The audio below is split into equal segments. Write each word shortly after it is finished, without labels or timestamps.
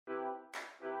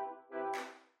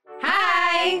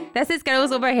Hi! This is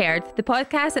Girls Overheard, the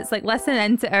podcast that's like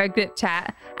listening to our group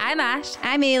chat. I'm Ash.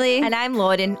 I'm Ailey. And I'm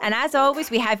Lauren. And as always,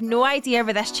 we have no idea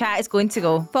where this chat is going to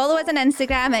go. Follow us on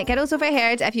Instagram at Girls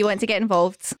Overheard if you want to get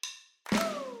involved.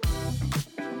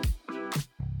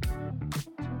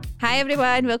 Hi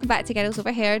everyone, welcome back to Girls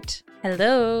Overheard.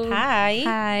 Hello.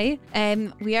 Hi.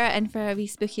 We are in for a wee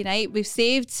spooky night. We've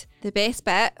saved the best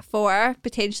bit for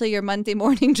potentially your Monday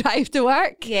morning drive to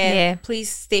work. Yeah. Please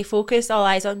stay focused, all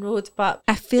eyes on road. But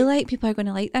I feel like people are going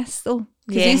to like this though.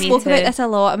 Because Yeah, we me spoke about too. this a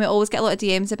lot and we always get a lot of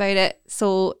DMs about it.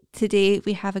 So today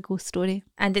we have a ghost story.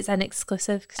 And it's an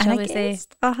exclusive, And shall a we say?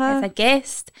 guest. Uh-huh. It's a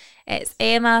guest. It's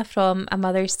Emma from A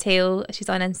Mother's Tale. She's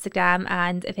on Instagram,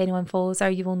 and if anyone follows her,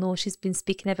 you will know she's been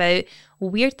speaking about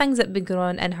weird things that have been going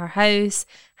on in her house,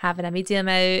 having a medium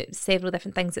out, several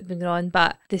different things that have been going on.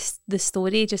 But the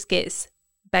story just gets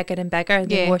bigger and bigger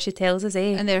the more she tells us,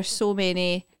 eh? And there are so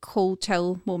many cold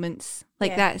chill moments.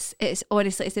 Like it's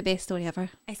honestly, it's the best story ever.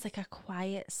 it's like a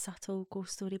quiet, subtle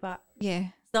ghost story, but Yeah.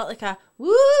 it's not like a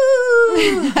woo.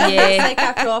 Yeah. It's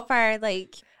like a proper,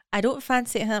 like, I don't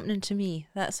fancy it happening to me.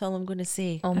 That's all I'm going to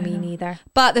say. Oh, me neither.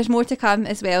 But there's more to come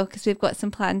as well because we've got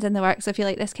some plans in the works. So if you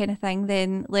like this kind of thing,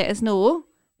 then let us know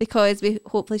because we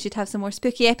hopefully should have some more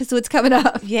spooky episodes coming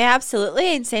up. Yeah,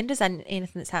 absolutely. And send us in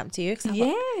anything that's happened to you. 'Cause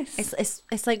Yes.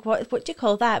 It's like, what do you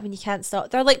call that when you can't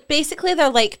stop? They're like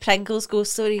Pringles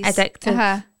ghost stories. Addictive.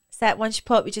 Uh-huh. It's that once you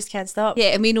pop, you just can't stop. Yeah,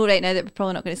 and we know right now that we're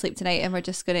probably not going to sleep tonight and we're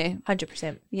just going to,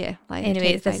 100%. lie there Anyways,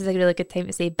 this terrified. is a really good time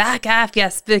to say, back off, you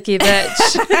spooky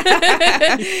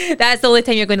bitch. That's the only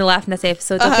time you're going to laugh in this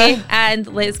episode, okay? And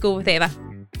let's go with Emma.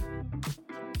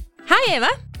 Hi, Emma.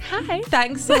 Hi.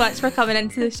 Thanks so much for coming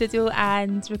into the studio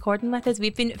and recording with us.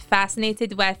 We've been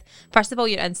fascinated with, first of all,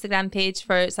 your Instagram page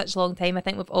for such a long time. I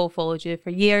think we've all followed you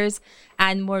for years.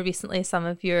 And more recently, some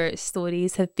of your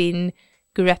stories have been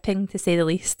gripping, to say the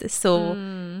least. So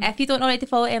if you don't already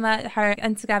follow Emma, her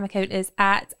Instagram account is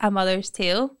at A Mother's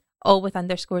Tale, all with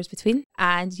underscores between.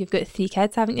 And you've got 3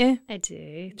 kids, haven't you? I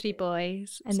do. 3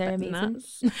 boys. And they're Expecting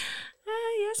amazing. that.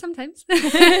 Yeah, sometimes.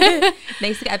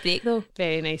 Nice to get a break, though.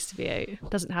 Very nice to be out.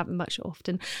 Doesn't happen much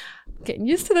often. Getting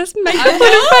used to this microphone in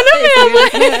front of me. I'm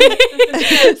like,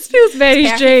 this feels very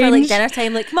Perfect strange. for like dinner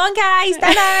time. Like, come on, guys,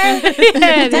 dinner.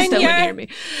 Yeah, they Down still here. won't hear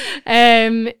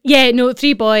me.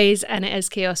 3 boys and it is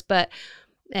chaos, but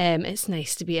it's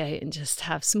nice to be out and just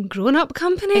have some grown-up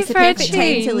company It's the for a perfect time to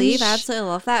change. leave. I absolutely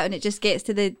love that. And it just gets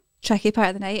to the tricky part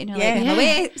of the night and you're Yeah. like, I'm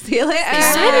away. See you later.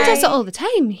 Simon does it all the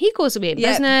time. He goes away in Yep.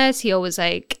 business. He always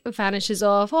like vanishes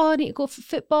off. Oh, I need to go for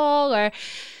football or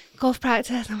golf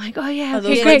practice. I'm like, oh yeah, Oh, okay,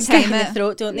 those great. ones stick in Time the it.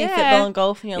 throat, don't they? Yeah. Football and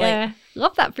golf, and you're Yeah,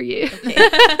 love that for you. like,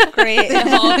 okay, great.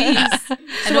 Hobbies.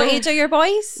 So what age are your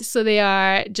boys? So they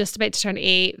are just about to turn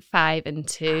 8, 5 and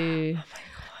 2.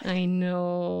 I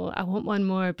know. I want one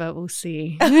more, but we'll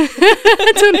see.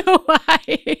 I don't know why.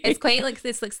 It's quite like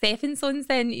this, like stepping stones.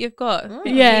 Then you've got,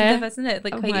 Yeah. kind of, isn't it?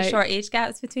 Like I'm quite like- short age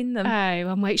gaps between them.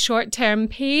 I'm like short-term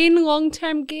pain,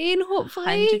 long-term gain,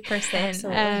 hopefully.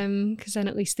 100%. Because then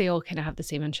at least they all kind of have the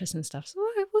same interests and stuff. So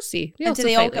we'll see. And do also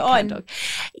they all fight get like cat on? and dog.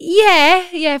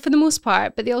 Yeah, for the most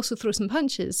part. But they also throw some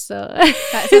punches. So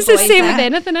That's it's a the boys' same with thing.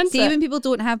 anything, isn't See, it? when people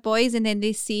don't have boys and then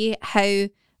they see how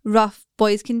rough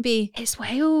boys can be. It's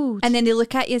wild. And then they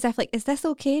look at you as if like, is this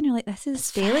okay? And you're like, this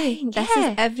is daily. fine, This yeah.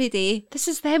 is every day. this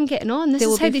is them getting on. This They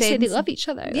will is how be they say they friends. love each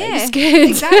other. Like, Yeah, it's good.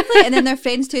 exactly. And then they're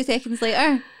friends 2 seconds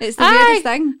later. It's the weirdest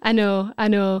thing. I know.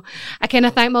 I kind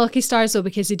of thank my lucky stars though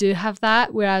because they do have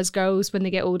that. Whereas girls, when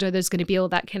they get older, there's going to be all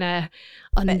that kind of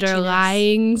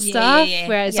underlying stuff.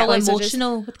 Whereas It's all boys are just-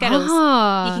 emotional with girls.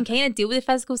 Ah. You can kind of deal with the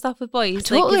physical stuff with boys. Like, 'cause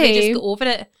Totally. they just go over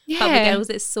it. But with Yeah. girls,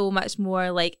 it's so much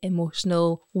more like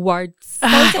emotional words.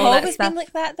 Boys have all that always stuff. been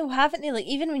like that though, haven't they? Like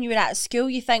even when you were at school,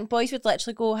 you think boys would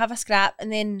literally go have a scrap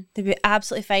and then they'd be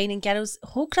absolutely fine, and girls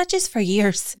hold grudges for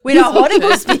years. We're a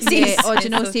horrible species. Yeah. Oh, do you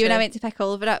know, so see, when I true. went to pick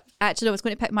Oliver up, actually, I was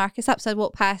going to pick Marcus up. So I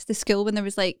walked past the school when there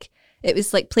was like, it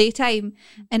was like playtime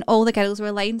and all the girls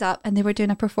were lined up and they were doing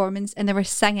a performance and they were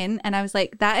singing. And I was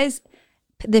like, that is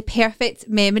the perfect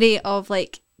memory of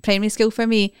like primary school for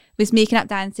me, was making up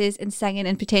dances and singing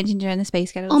and pretending you're in the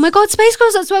Spice Girls. Oh my God, Spice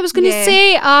Girls, that's what I was going to Yeah.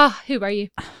 say. Who were you?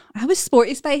 I was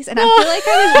Sporty Spice and I feel like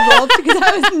I was robbed because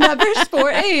I was never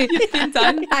sporty.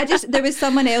 There was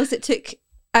someone else that took,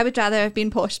 I would rather have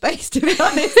been Posh Spice, to be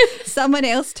honest. Someone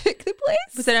else took the place.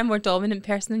 Was there a more dominant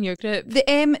person in your group?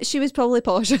 She was probably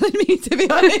posher than me, to be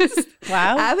honest.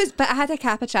 Wow. But I had a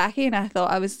Kappa trackie and I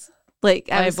thought I was Like,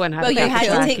 I was, Everyone had Well, a you had to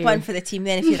Kappa take trackie. one for the team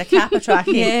then if you had a Kappa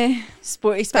trackie. yeah.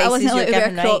 Sporty But spices I wasn't you're allowed to wear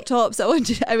giving crop right. tops.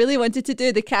 I really wanted to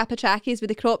do the Kappa trackies with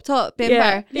the crop top,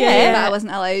 remember? Yeah. But I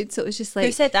wasn't allowed, so it was just Who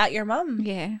like, said that? Your mum?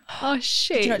 yeah. Oh, Did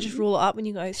shit. you not just roll it up when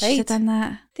you got Should have outside? done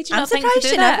that. Did you I'm not think to surprised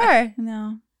do you that? never.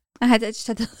 No. I just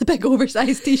had the big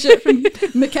oversized t-shirt from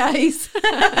Mackay's. Wait,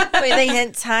 then you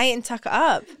didn't tie it and tuck it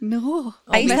up. No.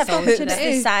 I used to have missed hoops the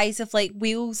opportunity. size of like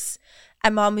wheels.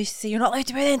 And Mum used to say, you're not allowed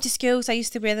to wear them to school. So I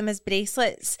used to wear them as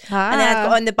bracelets. And then I'd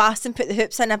go on the bus and put the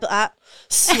hoops in. I'd be like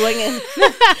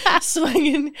that,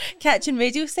 swinging, catching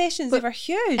radio stations. They were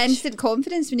huge. Instant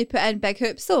confidence when you put in big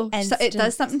hoops, though. So it Instant.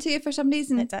 does something to you for some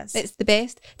reason. It does. It's the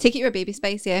best. Take it your baby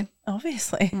spice, yeah.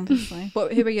 Obviously. Obviously.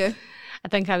 Who were you? I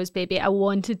think I was baby. I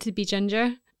wanted to be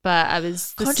Ginger, but I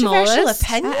was the Controversial smallest.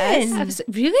 opinion. I was,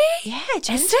 really? Yeah, Is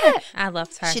Ginger. it? I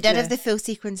loved her. She did have the full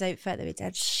sequins outfit that we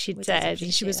did. She We did. And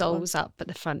appreciate she was that one. always up at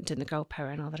the front doing the girl power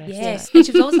and all the rest Yes, of it. and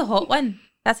she was also a hot one.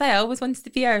 That's why I always wanted to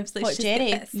be her. I was like, What, she's a bit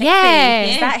Jerry? sexy. Yeah.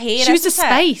 Is that hair? She was the isn't it?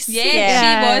 spice.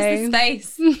 Yeah, she was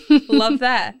the spice. Love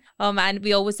that. Oh man,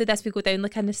 we always do this. We go down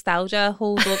like a nostalgia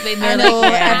hole, don't we? And I we're know,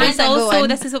 like, every and single also one.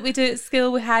 this is what we do at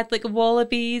school. We had like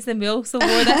wallabies, and we also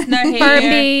wore this in our hair.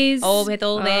 Furbies. Oh, we had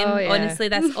all them. Oh, yeah. Honestly,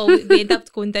 that's all. We end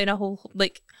up going down a whole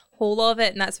hole of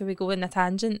it, and that's where we go in a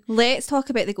tangent. Let's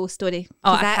talk about the ghost story.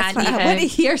 Oh, 'Cause I that's can't what I even. want to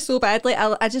hear so badly.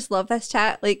 I just love this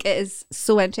chat. Like, it is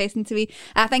so interesting to me.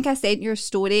 I think I sent your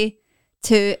story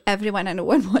to everyone I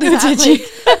know on WhatsApp. Did you?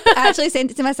 I actually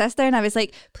sent it to my sister and I was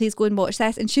like, please go and watch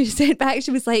this. And she sent back, she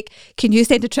was like, can you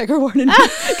send a trigger warning?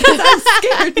 Because I'm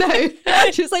scared now.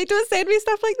 She was like, don't send me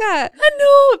stuff like that. I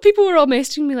know. People were all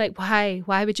messaging me like, why?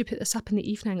 Why would you put this up in the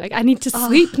evening? Like, I need to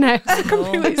sleep now. Like,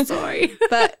 I'm really sorry.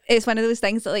 But it's one of those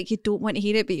things that like you don't want to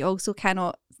hear it, but you also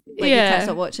cannot, like you Yeah. can't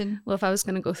stop watching. Well, if I was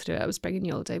going to go through it, I was bringing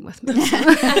you all down with me.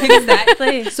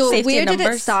 Exactly. So Safety where in did it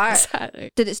numbers. start?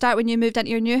 Exactly. Did it start when you moved into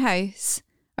your new house?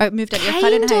 Or moved into your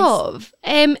current Kind house?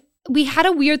 of. We had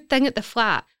a weird thing at the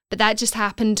flat, but that just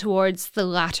happened towards the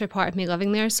latter part of me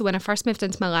living there. So when I first moved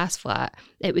into my last flat,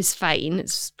 it was fine.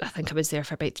 I think I was there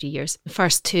for about 3 years. The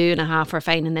first 2.5 were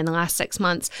fine. And then the last 6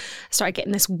 months, I started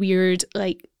getting this weird,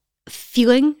 like,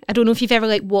 feeling. I don't know if you've ever,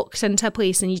 like, walked into a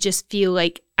place and you just feel,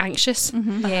 like, anxious.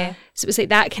 Yeah. So it was like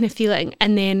that kind of feeling.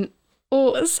 And then,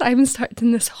 Simon started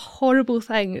doing this horrible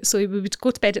thing. So we would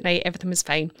go to bed at night, everything was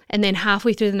fine. And then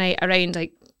halfway through the night, around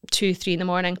like 2, 3 in the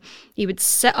morning, he would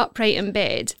sit upright in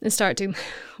bed and start doing,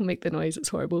 I'll make the noise, it's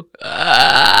horrible.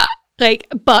 Like,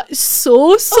 but so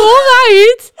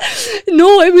loud.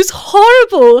 No, it was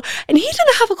horrible. And he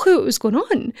didn't have a clue what was going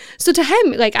on. So to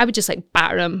him, like, I would just like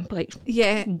batter him, like,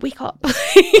 Yeah. wake up,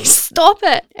 stop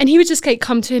it. And he would just like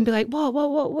come to and be like,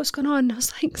 what's going on? And I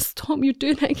was like, stop, you're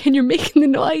doing it again, you're making the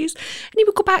noise. And he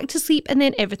would go back to sleep and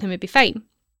then everything would be fine.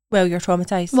 Well, you're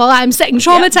traumatised. While I'm sitting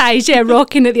traumatised,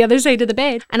 rocking at the other side of the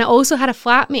bed. And I also had a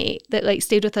flatmate that like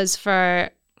stayed with us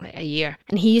for like a year.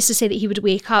 And he used to say that he would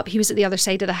wake up, he was at the other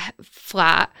side of the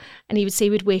flat, and he would say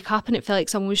he would wake up and it felt like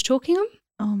someone was choking him.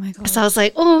 Oh my God. So I was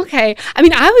like, oh, okay. I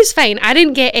mean, I was fine. I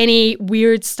didn't get any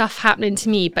weird stuff happening to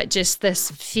me, but just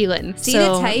this feeling. See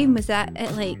the time, was that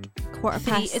at like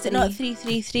 3:15? Is it not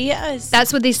 3:33 it is?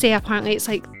 That's what they say. Apparently, it's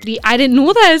like 3. I didn't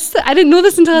know this.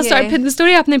 Until I started Yeah. putting the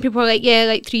story up, and then people were like, "Yeah,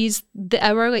 like 3's the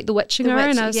hour, like the witching The hour," and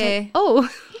witch- I was yeah. like, "Oh,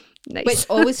 nice." Which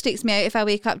always freaks me out if I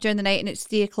wake up during the night and it's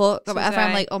 3 o'clock or So whatever. do I'm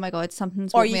I. like, oh my God,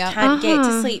 something's or woke you me up. can't get to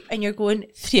Uh-huh. sleep and you're going,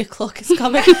 3 o'clock is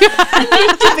coming. I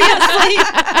need to be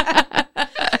asleep.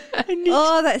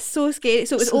 Oh, that's so scary.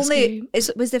 So it was So only,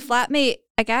 was the flatmate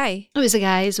a guy? It was a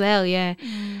guy as well, yeah.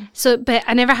 So, but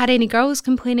I never had any girls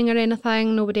complaining or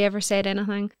anything. Nobody ever said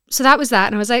anything. So that was that.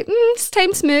 And I was like, it's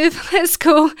time to move. Let's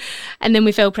go. And then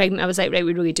we fell pregnant. I was like, right,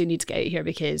 we really do need to get out of here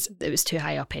because it was too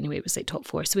high up anyway. It was like top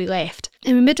floor. So we left.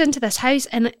 And we moved into this house.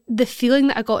 And the feeling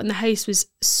that I got in the house was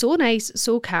so nice,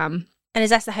 so calm. And is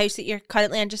this the house that you're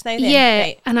currently in just now then? Yeah.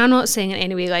 Right. And I'm not saying in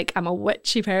any way like I'm a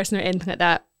witchy person or anything like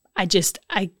that.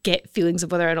 I get feelings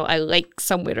of whether or not I like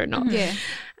somewhere or not. Yeah.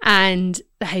 And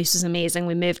the house was amazing.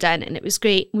 We moved in and it was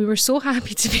great. We were so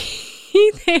happy to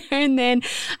be there. And then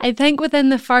I think within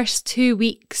the first 2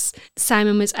 weeks,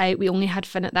 Simon was out. We only had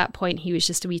Finn at that point. He was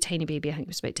just a wee tiny baby. I think he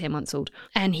was about 10 months old.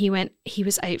 And he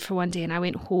was out for one day and I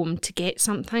went home to get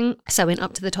something. So I went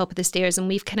up to the top of the stairs and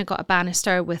we've kind of got a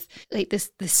banister with like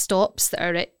the stops that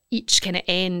are at each kind of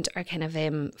end are kind of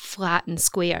flat and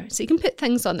square. So you can put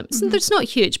things on them. So it's not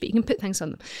huge, but you can put things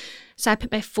on them. So I put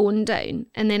my phone down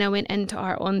and then I went into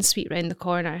our ensuite round the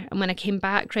corner. And when I came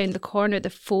back round the corner, the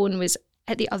phone was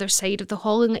at the other side of the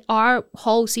hall. And like our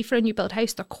hall, see for a new build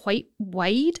house, they're quite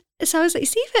wide. So I was like,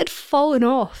 see if it had fallen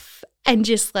off and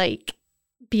just like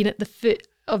been at the foot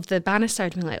of the banister,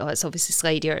 I'd been like, oh, it's obviously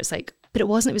slidey, or it's like, but it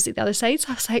wasn't. It was like the other side. So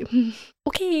I was like,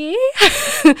 okay.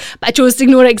 But I chose to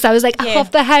ignore it because I was like, I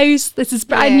love the house. This is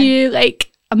brand new.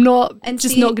 Like, I'm not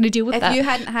not going to deal with that. If you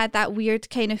hadn't had that weird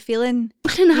kind of feeling.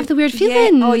 I didn't have the weird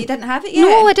feeling. Yeah. Oh, you didn't have it yet?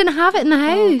 No, I didn't have it in the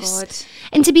house. Oh, God.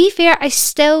 And to be fair, I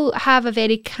still have a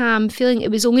very calm feeling.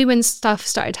 It was only when stuff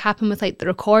started to happen with like the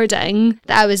recording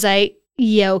that I was like,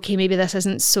 yeah, okay, maybe this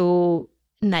isn't so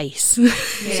nice. So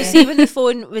see, when the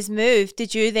phone was moved,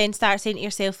 did you then start saying to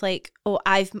yourself like, oh,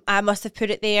 I must have put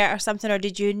it there or something, or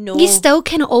did you know? You still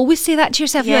kind of always say that to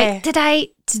yourself. You're like,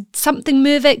 did something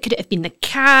move it? Could it have been the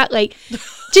cat? Like,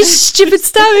 just stupid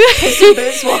stuff.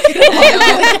 Boots walking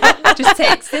along. Just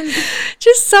texting.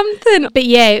 Just something. But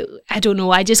yeah, I don't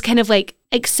know. I just kind of like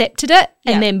accepted it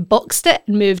and then boxed it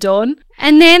and moved on.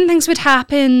 And then things would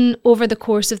happen over the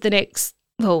course of the next,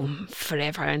 well,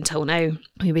 forever until now.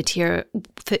 We would hear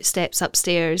footsteps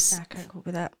upstairs. I can't cope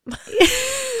with that.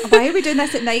 Why are we doing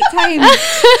this at night time?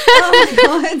 Oh my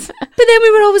God. But then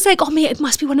we were always like, oh mate, it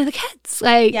must be one of the kids.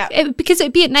 Like, because it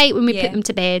would be at night when we put them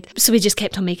to bed. So we just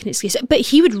kept on making excuses. But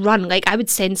he would run. Like, I would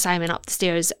send Simon up the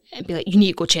stairs and be like, you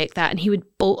need to go check that. And he would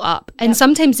bolt up. And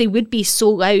sometimes they would be so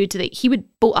loud that he would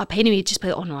bolt up anyway. He'd just be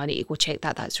like, oh no, I need to go check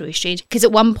that. That's really strange. Because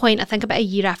at one point, I think about a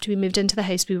year after we moved into the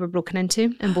house, we were broken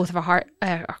into and both of our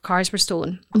cars were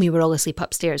stolen. And we were all asleep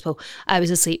upstairs. Well, I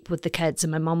was asleep with the kids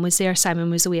and my mum was there.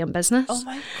 Simon was away on business. Oh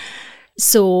my God.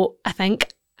 So I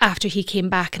think after he came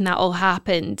back and that all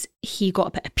happened, he got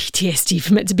a bit of PTSD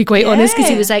from it, to be quite honest, because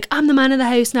he was like, I'm the man of the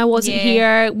house and I wasn't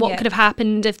here. What could have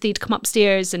happened if they'd come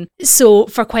upstairs? And so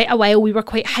for quite a while, we were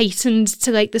quite heightened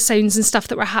to like the sounds and stuff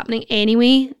that were happening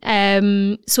anyway.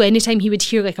 So anytime he would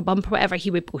hear like a bump or whatever,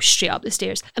 he would go straight up the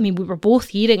stairs. I mean, we were both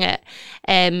hearing it.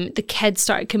 The kids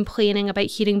started complaining about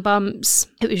hearing bumps.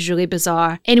 It was really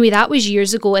bizarre. Anyway, that was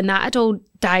years ago and that had all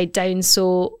died down.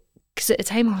 So because at the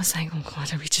time I was like, oh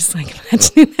God, are we just like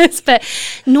imagining this? But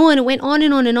no, and it went on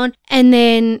and on and on. And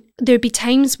then there'd be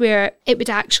times where it would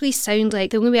actually sound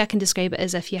like, the only way I can describe it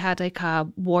is if you had like a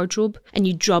wardrobe and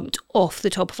you jumped off the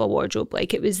top of a wardrobe.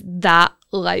 Like it was that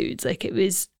loud. Like it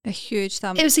was a huge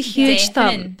thump. It was a huge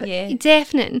thump.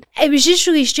 Deafening. It was just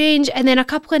really strange. And then a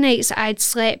couple of nights I'd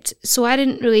slept, so I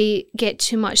didn't really get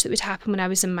too much that would happen when I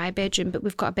was in my bedroom, but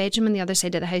we've got a bedroom on the other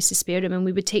side of the house, a spare room, and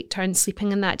we would take turns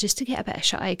sleeping in that just to get a bit of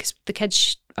shut eye because the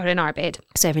kids are in our bed.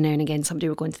 So every now and again somebody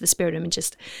would go into the spare room and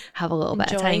just have a little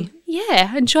bit of time.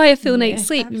 Yeah, enjoy a full night's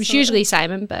sleep. Absolutely. It was usually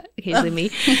Simon, but occasionally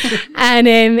me. And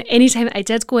anytime I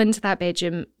did go into that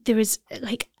bedroom, there was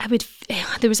like,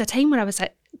 there was a time where I was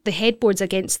like, the headboard's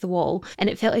against the wall and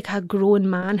it felt like a grown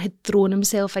man had thrown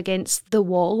himself against the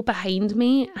wall behind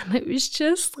me, and it was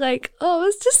just like, oh,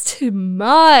 it's just too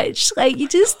much. Like, you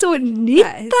just don't need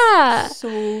that.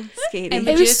 So scary. And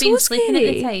would you have been sleeping at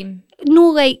the time? No,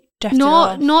 like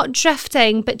Not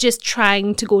drifting, but just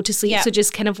trying to go to sleep. Yeah. So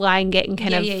just kind of lying, getting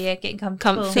getting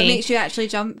comfortable. So it makes you actually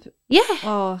jump. Yeah.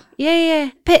 Oh.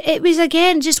 Yeah. But it was,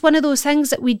 again, just one of those things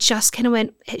that we just kind of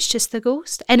went, it's just the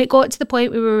ghost. And it got to the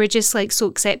point where we were just like so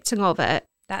accepting of it.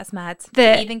 That's mad.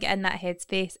 To even get in that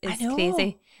headspace is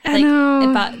crazy. I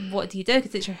know. But what do you do?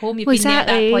 Because it's your home. You've been there at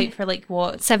that point for like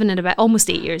what? 7 and a bit, almost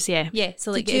 8 years, yeah. Yeah,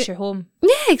 so like it's your home.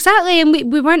 Yeah, exactly. And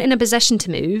we weren't in a position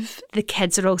to move. The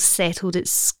kids are all settled at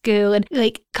school. And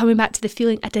like coming back to the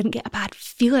feeling, I didn't get a bad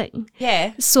feeling.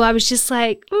 Yeah. So I was just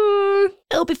like,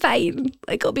 it'll be fine.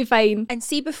 Like, it'll be fine. And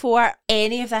see, before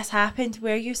any of this happened,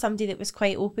 were you somebody that was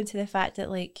quite open to the fact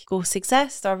that like ghosts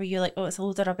exist? Or were you like, oh, it's a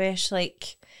load of rubbish,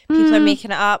 like people are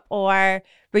making it up? Or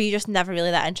were you just never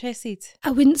really that interested?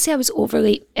 I wouldn't say I was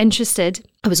overly interested.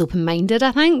 I was open-minded,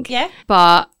 I think. Yeah.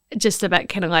 But just a bit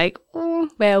kind of like, oh,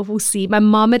 well, we'll see. My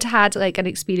mum had like an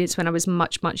experience when I was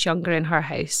much, much younger in her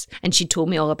house, and she told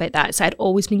me all about that. So I'd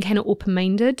always been kind of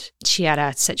open-minded. She had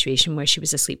a situation where she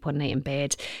was asleep one night in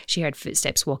bed. She heard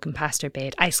footsteps walking past her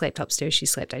bed. I slept upstairs. She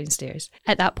slept downstairs.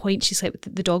 At that point, she slept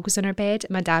with the dog was in her bed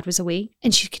and my dad was away,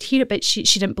 and she could hear it, but she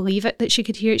didn't believe it that she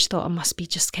could hear it. She thought it must be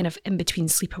just kind of in between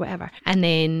sleep or whatever. And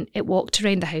then it walked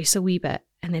around the house a wee bit,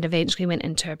 and then eventually went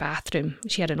into her bathroom.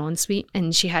 She had an ensuite,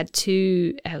 and she had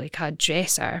two, like a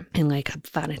dresser and like a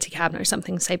vanity cabinet or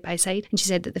something side by side. And she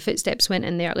said that the footsteps went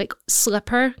in there, like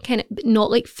slipper kind of, but not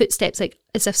like footsteps, like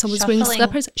as if someone's wearing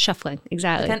slippers. Shuffling,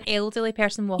 exactly. Like an elderly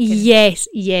person walking. Yes,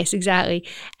 exactly.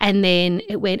 And then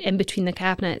it went in between the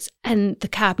cabinets, and the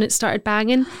cabinets started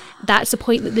banging. That's the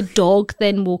point that the dog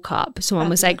then woke up. So Mum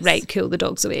was like, right, cool, the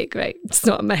dog's awake, right? It's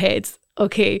not in my head.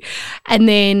 Okay. And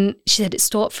then she said it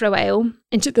stopped for a while,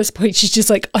 and at this point she's just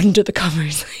like under the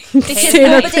covers, like, saying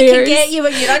her Nobody can get you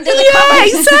when you're under the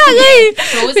covers. Exactly.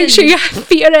 Frozen. Make sure your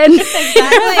feet are in.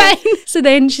 Exactly. So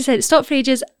then she said it stopped for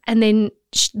ages, and then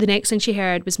the next thing she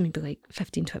heard was maybe like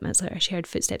 15, 20 minutes later, she heard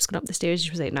footsteps going up the stairs. She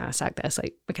was like, nah, sack this,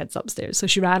 like my kid's upstairs. So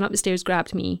she ran up the stairs,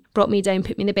 grabbed me, brought me down,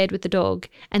 put me in the bed with the dog,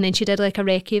 and then she did like a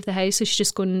recce of the house. So she's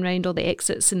just going around all the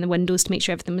exits and the windows to make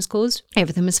sure everything was closed.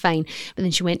 Everything was fine. But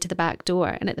then she went to the back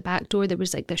door, and at the back door there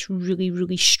was like this really,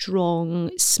 really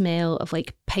strong smell of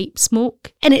like pipe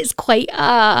smoke. And it's quite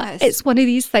it's one of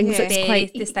these things that's very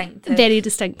quite distinctive. Very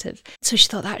distinctive. So she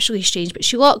thought that's really strange, but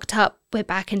she locked up, went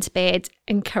back into bed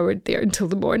and cowered there until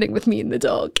the morning with me and the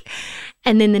dog.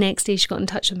 And then the next day she got in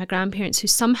touch with my grandparents, who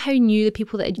somehow knew the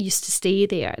people that had used to stay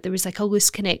there. There was like a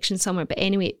loose connection somewhere. But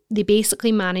anyway, they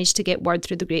basically managed to get word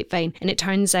through the grapevine. And it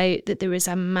turns out that there was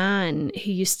a man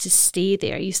who used to stay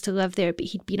there, used to live there, but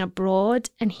he'd been abroad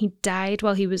and he died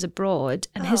while he was abroad.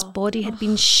 And his body had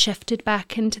been shifted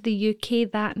back into the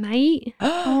UK that night.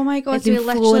 Oh my God, Had so he been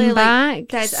literally flown back.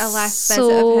 did a last visit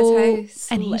of his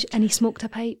house. And he smoked a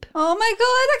pipe. Oh my God,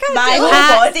 I can't My do it.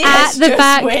 whole body At has the just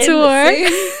back went.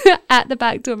 door. At the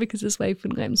back door, because his wife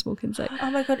wouldn't let him smoke inside.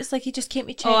 Oh my God, it's like he just came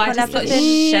to check Oh, I on just got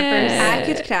everything. shivers. I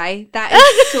could cry. That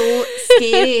is so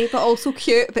scary, but also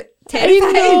cute, but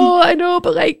terrifying. I know,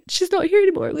 but like she's not here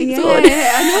anymore. Like, Yeah, so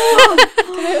I know.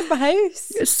 Come out of my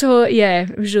house. So yeah,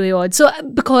 it was really odd. So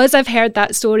because I've heard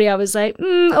that story, I was like,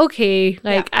 okay,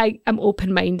 like I'm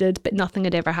open-minded, but nothing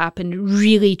had ever happened.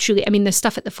 Really, truly. I mean, the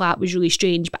stuff at the flat was really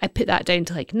strange, but I put that down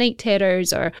to like night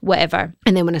terrors or whatever.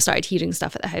 And then when I started hearing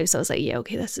stuff at the house, I was like, yeah,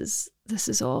 okay, this is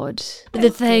odd. But the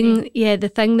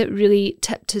thing that really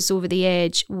tipped us over the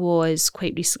edge was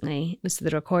quite recently was the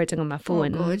recording on my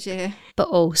phone. Oh God, yeah. But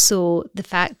also the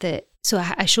fact that, so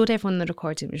I showed everyone the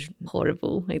recording. It was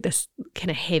horrible, like this kind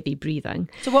of heavy breathing.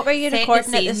 So what were you Set the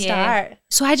recording at the scene, yeah. start?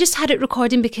 So I just had it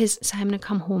recording because Simon had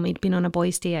come home. He'd been on a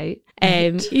boys' day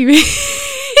out. He was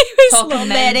Talking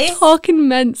mince. talking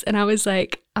mince, and I was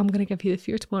like, I'm going to give you the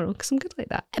fear tomorrow because I'm good like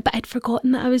that. But I'd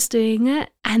forgotten that I was doing it.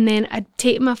 And then I'd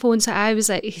taken my phone, so I was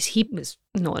like, he was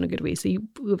not in a good way, so he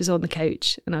was on the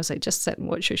couch, and I was like, just sit and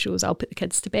watch your shows, I'll put the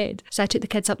kids to bed. So I took the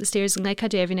kids up the stairs, and like I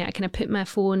do every night, I kind of put my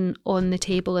phone on the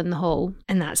table in the hall,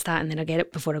 and that's that. And then I get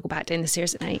it before I go back down the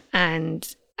stairs at night.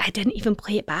 And I didn't even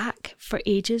play it back for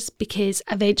ages because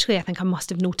eventually I think I must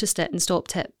have noticed it and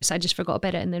stopped it. So I just forgot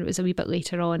about it. And then it was a wee bit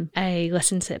later on, I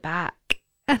listened to it back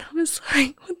and I was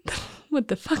like, what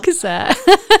the fuck is that?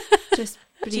 Just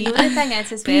Do you know breathe. the thing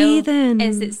is as well? Breathing.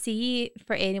 Is that, see,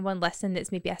 for anyone listening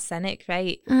that's maybe a cynic,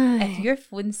 right? If your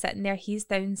phone's sitting there, he's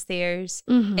downstairs,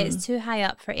 it's too high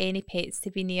up for any pets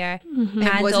to be near. It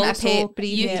And wasn't a also, pet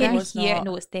breathing. you It can was hear, not.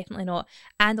 no, it's definitely not.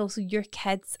 And also, your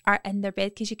kids are in their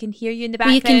bed because you can hear you in the Well,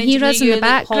 you background. can hear us in the you, like,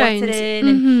 background. pottering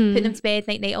and putting them to bed,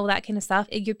 night, all that kind of stuff.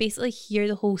 You basically hear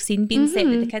the whole scene being set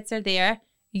that the kids are there,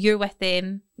 you're with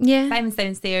them, Yeah. Simon's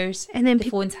downstairs, And then the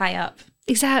phone's high up.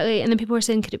 Exactly. And then people were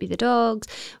saying, could it be the dogs?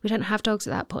 We didn't have dogs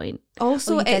at that point.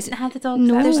 Also, Oh, you it's didn't have the dogs.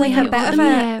 No, there's like we a bit of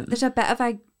Yeah. there's a bit of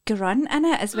a grunt in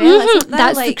it as well. Isn't there?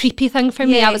 That's the Like, creepy thing for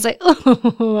me. yeah. I was like,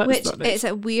 oh, that's which not nice. it's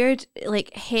a weird,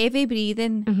 like heavy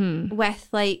breathing with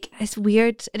like it's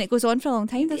weird, and it goes on for a long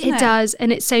time, doesn't it? It does.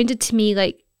 And it sounded to me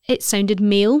like it sounded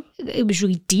male. It was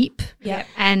really deep. Yeah.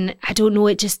 And I don't know,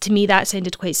 it just, to me, that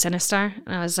sounded quite sinister.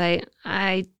 And I was like,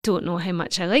 I don't know how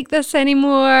much I like this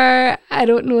anymore. I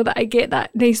don't know that I get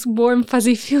that nice, warm,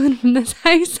 fuzzy feeling from this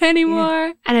house anymore.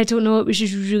 Yeah. And I don't know, it was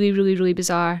just really, really, really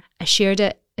bizarre. I shared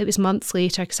it. It was months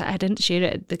later because I didn't share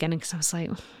it at the beginning because I was like,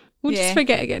 we'll just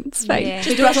forget again. It's fine. Yeah.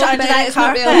 Just brush it under that It's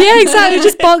not carpet. real. Yeah, exactly.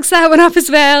 Just box that one up as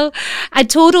well. I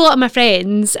told a lot of my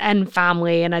friends and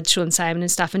family, and I'd shown Simon and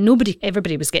stuff, and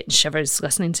everybody was getting shivers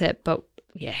listening to it, but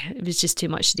yeah, it was just too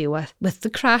much to deal with the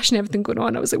crash and everything going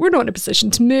on. I was like, we're not in a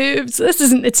position to move, so this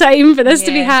isn't the time for this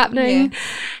to be happening. Yeah.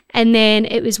 And then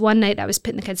it was one night that I was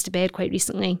putting the kids to bed quite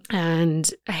recently, and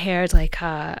I heard like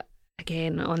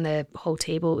again on the hall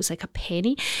table, it was like a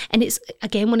penny, and it's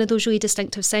again one of those really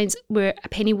distinctive sounds where a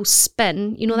penny will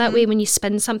spin, you know, that way when you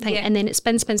spin something and then it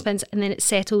spins and then it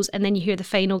settles, and then you hear the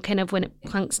final kind of when it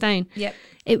plunks down. Yep.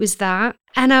 It was that,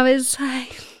 and I was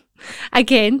like,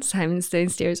 again, Simon's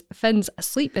downstairs, Finn's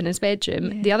asleep in his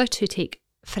bedroom, the other two take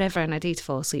forever and a day to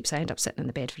fall asleep, so I end up sitting in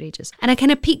the bed for ages. And I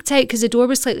kind of peeked out because the door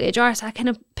was slightly ajar, so I kind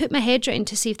of put my head round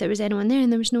to see if there was anyone there,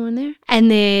 and there was no one there.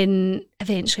 And then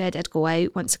eventually I did go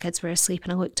out once the kids were asleep,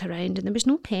 and I looked around and there was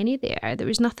no penny there. There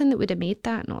was nothing that would have made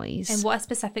that noise. And what a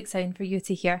specific sound for you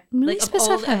to hear. Really like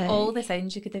specific. Of all the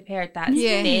sounds you could have heard, that's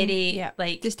Yeah. very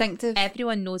like distinctive.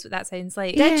 everyone knows what that sounds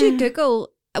like. Did you Google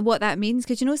what that means?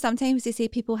 Because you know sometimes they say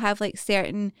people have like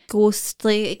certain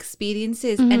ghostly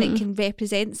experiences and it can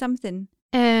represent something.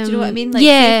 Do you know what I mean? Like,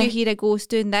 yeah. if you hear a ghost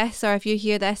doing this, or if you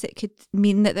hear this, it could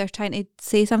mean that they're trying to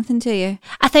say something to you.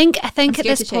 I think I'm at scared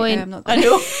this to check point, now, I'm not I gonna.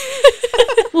 know.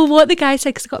 well, what the guy said,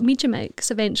 because I got a medium out,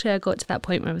 because eventually I got to that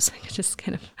point where I was like, I just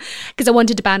kind of, because I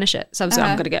wanted to banish it. So I was like,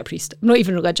 I'm going to get a priest. I'm not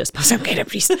even religious, but I was like, I'm getting a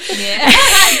priest. Yeah.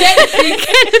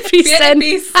 Get a priest Get a in.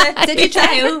 priest. Did you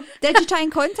try? Did you try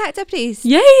and contact a priest?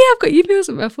 Yeah, I've got emails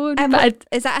on my phone. And But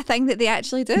is that a thing that they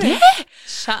actually do? yeah.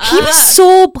 Shut He up. was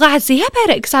so blasé about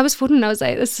it because I was phoning and I was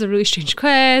like, this is a really strange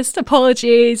request.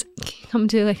 Apologies. Can you come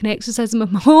do like an exorcism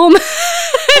of my home?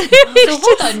 So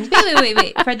hold on,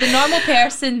 wait. For the normal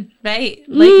person, right,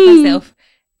 like myself,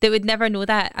 that would never know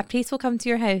that, a priest will come to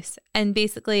your house and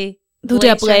basically They'll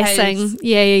do a bless your blessing. house,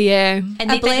 Yeah. and A they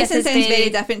think blessing this is sounds very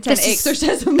different to an this is-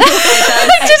 exorcism.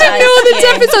 I didn't know the yeah.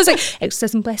 difference. I was like,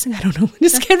 exorcism, blessing, I don't know.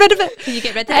 Just get rid of it. Can you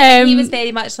get rid of it? And he Um, was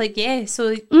very much like, yeah.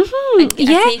 So Mm-hmm. I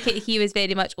Yeah. take it he was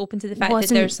very much open to the fact that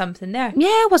Wasn't- there's something there. Yeah,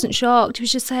 I wasn't shocked. He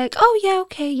was just like, oh, yeah,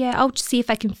 okay, yeah, I'll just see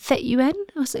if I can fit you in.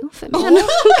 I was like, oh, fit me in.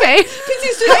 Okay. Because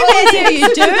he's doing all this, are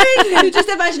you doing? You just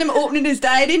imagine him opening his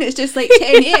diary and it's just like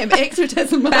 10 a.m.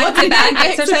 exorcism. Back to back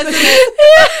exorcism.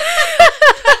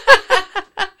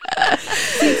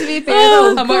 To be fair,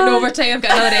 though, I'm working overtime. I've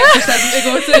got another exorcism to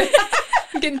go to.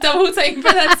 I'm getting double time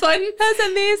for this one. That's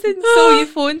amazing. So you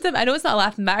phoned him. I know it's not a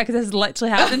laughing matter because this has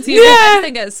literally happened to you. But I just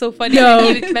think it's so funny. No.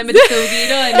 When you would come in with the full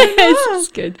gear on. It's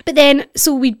good. But then,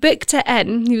 so we booked it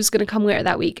in. He was going to come later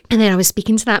that week. And then I was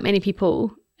speaking to that many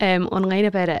people online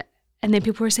about it. And then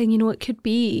people were saying, you know, it could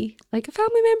be like a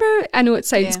family member. I know it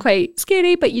sounds quite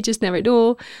scary, but you just never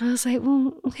know. I was like,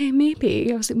 well, okay,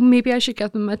 maybe. I was like, well, maybe I should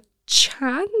give them a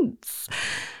chance.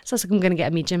 So I was like, I'm going to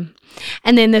get a medium.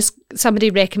 And then somebody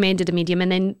recommended a medium,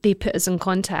 and then they put us in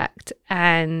contact,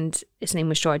 and his name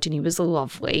was George, and he was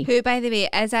lovely. who, by the way,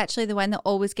 is actually the one that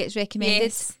always gets recommended.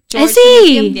 Yes. George Is he?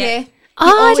 the Medium. Yeah.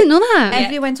 Oh, I didn't know that.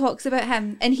 Everyone talks about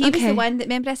him. And he was Okay. the one that,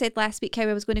 remember I said last week how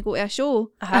I was going to go to a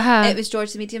show? Uh-huh. It was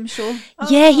George the Medium show.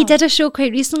 Yeah, he did a show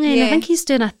quite recently, and I Yeah. think he's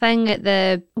doing a thing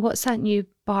at what's that new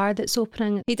bar that's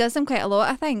opening? He does them quite a lot,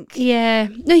 I think. Yeah.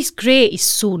 No, he's great. He's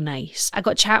so nice. I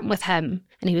got chatting with him,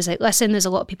 and he was like, listen, there's a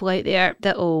lot of people out there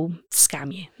that'll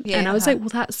scam you. Yeah, and I was like, well,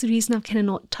 that's the reason I've kind of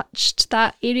not touched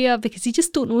that area, because you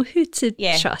just don't know who to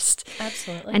trust.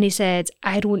 Absolutely. And he said,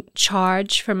 I don't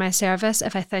charge for my service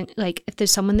if I think, like, if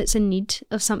there's someone that's in need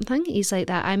of something. He's like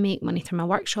that. I make money through my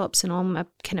workshops and all my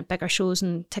kind of bigger shows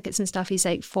and tickets and stuff. He's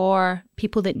like, for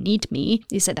people that need me,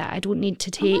 he said that I don't need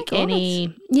to take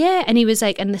any. Yeah. And he was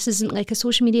like, and this isn't like a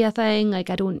social media thing. Like,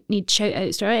 I don't need shout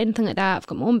outs or anything like that. I've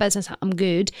got my own business. I'm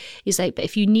good. He's like, but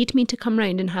if you need me to come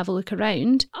round and have a look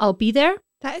around, I'll be there.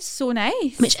 That is so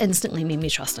nice. Which instantly made me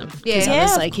trust him. Yeah. Because I Yeah,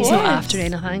 was of like, he's not course. after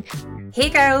anything. Hey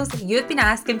girls, you've been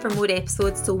asking for more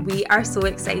episodes, so we are so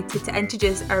excited to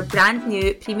introduce our brand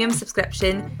new premium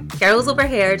subscription, Girls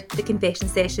Overheard, the Confession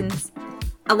Sessions.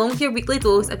 Along with your weekly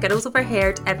dose of Girls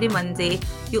Overheard every Monday,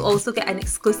 you'll also get an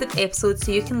exclusive episode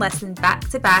so you can listen back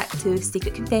to back to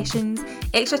secret confessions,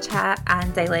 extra chat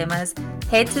and dilemmas.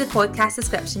 Head to the podcast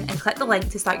description and click the link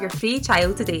to start your free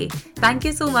trial today. Thank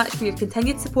you so much for your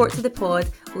continued support to the pod.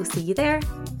 We'll see you there.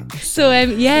 So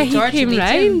he George came meet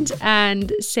him. round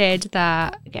and said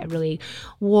that I get a really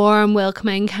warm,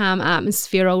 welcoming, calm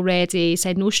atmosphere already. He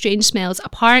said no strange smells.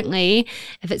 Apparently,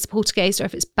 if it's poltergeist or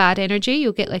if it's bad energy,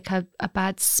 you'll get like a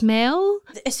bad smell,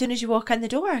 As soon as you walk in the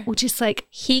door. or just like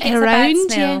He gets around a bad you.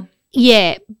 smell.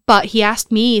 Yeah, but he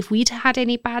asked me if we'd had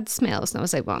any bad smells, and I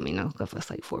was like, well, I mean, I'll live with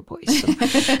like 4 boys. So.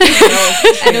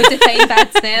 I know, define bad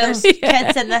smells. There's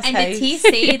kids in this And house. did he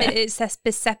say that it's a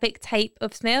specific type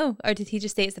of smell, or did he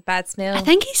just say it's a bad smell? I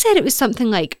think he said it was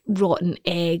something like rotten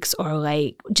eggs or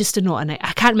like just a rotten egg.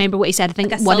 I can't remember what he said. I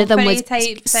think Like a one of them sulphury was type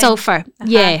thing? sulfur.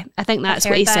 Yeah, I think that's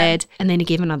I've what he heard that. said. And then he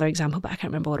gave another example, but I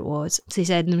can't remember what it was. So he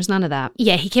said there was none of that.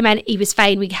 Yeah, he came in, he was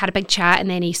fine. We had a big chat, and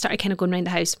then he started kind of going around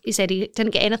the house. He said he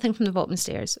didn't get anything from the bottom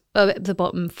stairs, the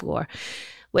bottom floor,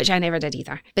 which I never did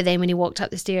either. But then when he walked up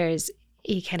the stairs,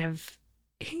 he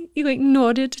like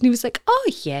nodded and he was like,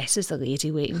 oh yes, there's a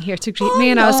lady waiting here to greet me.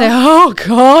 And I was like, oh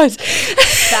God.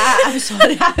 That, I'm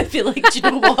sorry, I feel like, do you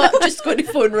know what? I'm just going to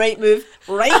phone Right Move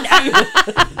right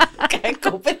now. Can't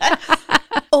cope with it.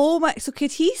 Oh my, so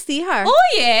could he see her? Oh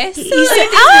yes. He said,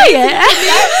 oh yeah.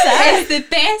 It's the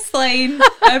best line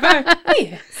ever. Oh,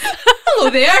 yes. Hello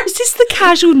there. It's just the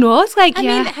casual nod, like, I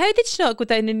yeah. mean, how did she not go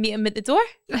down and meet him at the door?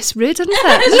 It's rude, isn't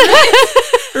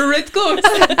it? Rude ghost.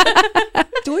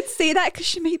 Don't say that because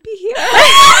she might be here.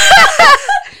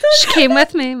 She came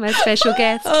with me, my special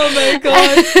guest. Oh my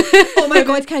god. Oh my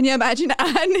God, can you imagine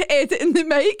Anne editing the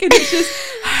mic and it's just...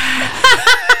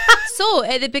 So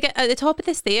at the top of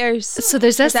the stairs. So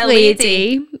there's this There's a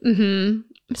lady. Mm-hmm.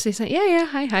 So he's like, yeah,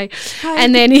 hi.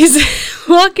 And then he's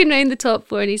walking around the top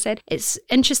floor and he said, it's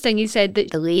interesting. He said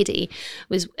that the lady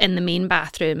was in the main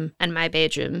bathroom in my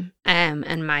bedroom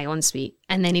and my ensuite.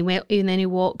 And then he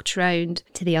walked round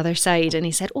to the other side and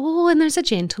he said, oh, and there's a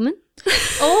gentleman.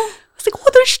 Oh. I was like,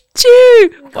 oh, there's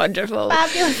two. Wonderful.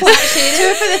 Fabulous.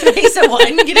 Two for the price of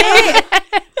one. Great.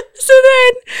 So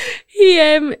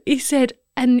then he said,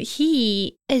 and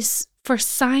he is for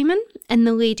Simon and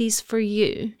the ladies for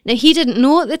you. Now, he didn't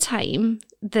know at the time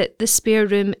that the spare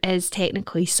room is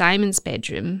technically Simon's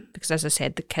bedroom because, as I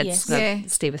said, the kids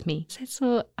stay with me.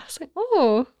 So I was like,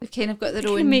 oh, They've kind of got their it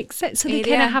own. makes sense. So area. they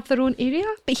kind of have their own area.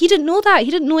 But he didn't know that.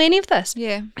 He didn't know any of this.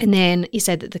 Yeah. And then he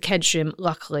said that the kids' room,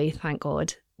 luckily, thank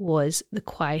God, was the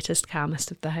quietest, calmest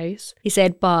of the house. He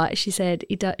said, but she said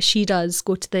she does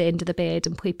go to the end of the bed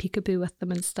and play peekaboo with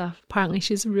them and stuff. Apparently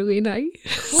she's really nice.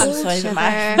 I'm sorry, but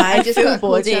my I just full got a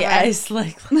cold body shiver. is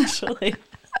like literally.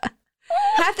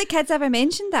 Have the kids ever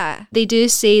mentioned that? They do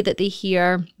say that they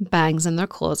hear bangs in their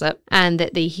closet and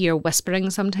that they hear whispering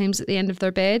sometimes at the end of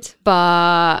their bed.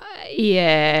 But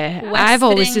yeah, I've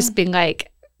always Whispering? just been like,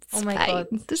 Oh my fine. God.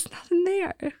 There's nothing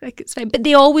there. Like, it's fine. But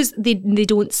they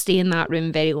don't stay in that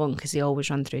room very long because they always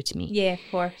run through to me. Yeah, of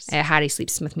course. Harry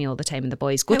sleeps with me all the time and the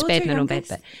boys go How to old's bed in your their own bed,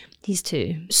 youngest? but he's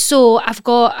 2. So I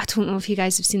don't know if you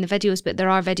guys have seen the videos, but there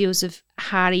are videos of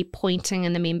Harry pointing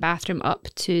in the main bathroom up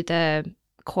to the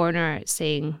corner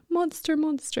saying, monster,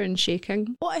 monster, and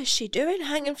shaking. What is she doing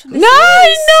hanging from the No,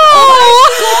 stairs?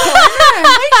 no!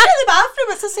 Make sure the bathroom,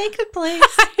 it's a sacred place.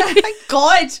 Thank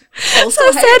God. So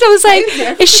I was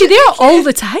like, is she there all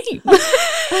the time?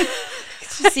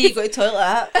 To see you go to the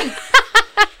toilet.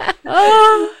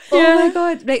 Oh, Oh my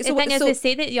God. Right. The So, thing is, so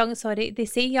they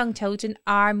say young children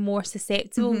are more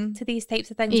susceptible to these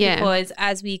types of things Yeah. because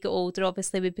as we get older,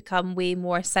 obviously we become way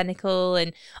more cynical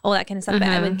and all that kind of stuff.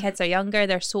 But when kids are younger,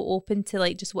 they're so open to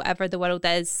like just whatever the world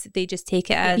is. They just take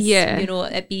it as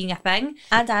it being a thing.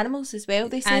 And animals as well,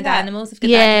 they say And that. animals have got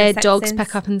that kind of sixth dogs sense.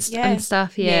 pick up and Yeah.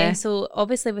 stuff. Yeah. Yeah. So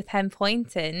obviously with him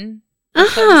pointing, there's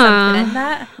something in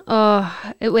that.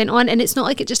 Oh, it went on, and it's not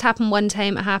like it just happened one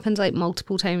time. It happened like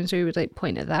multiple times where we would like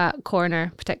point at that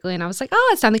corner particularly, and I was like, oh,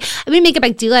 it's something. I would make a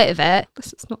big deal out of it.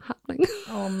 This is not happening.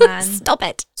 Oh man. Stop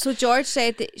it. So George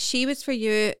said that she was for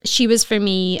you. She was for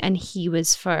me and he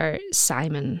was for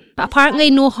Simon. But apparently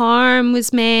no harm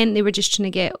was meant. They were just trying to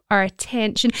get our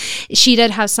attention. She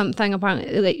did have something,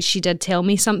 apparently, like she did tell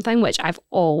me something which I've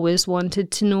always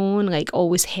wanted to know and like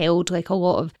always held like a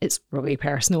lot of, it's really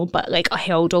personal, but like I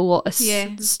held a lot of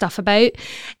stuff about.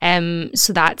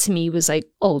 So that to me was like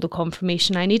all the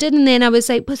confirmation I needed. And then I was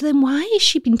like, but then why has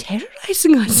she been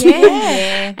terrorising us?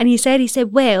 Yeah. And he said,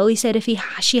 well, if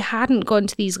she hadn't gone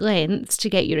to these lengths to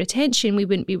get your attention, we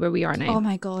wouldn't be where we are now. Oh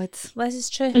my God. Well, this is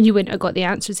true. And you wouldn't have got the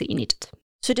answers that you needed.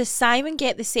 So does Simon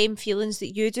get the same feelings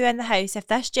that you do in the house? If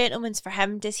this gentleman's for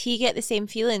him, does he get the same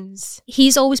feelings?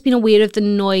 He's always been aware of the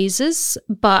noises,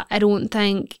 but I don't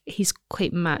think he's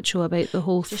quite macho about the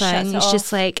whole Just thing. shuts it He's off.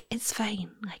 just like, it's fine.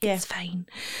 Like, Yeah. it's fine.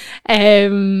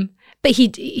 But he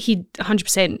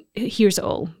 100% hears it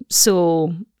all.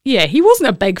 So yeah, he wasn't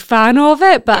a big fan of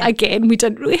it, but again, we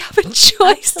didn't really have a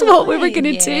choice to what we were going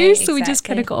to Absolutely. do, so we just Exactly.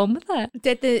 kind of got on with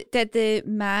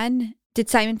it. Did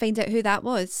Simon find out who that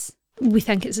was? We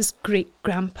think it's his great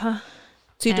grandpa.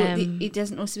 So you don't, he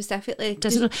doesn't know specifically.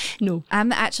 Doesn't know? No.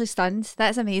 I'm actually stunned.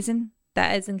 That's amazing.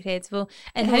 That is incredible.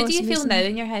 And Oh, how do it's you feel amazing. now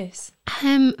in your house?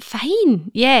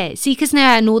 Fine. Yeah. See, because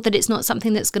now I know that it's not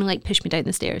something that's going to like push me down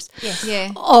the stairs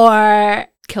Yeah. or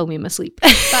kill me in my sleep.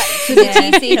 But so did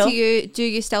he say to you, do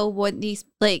you still want these,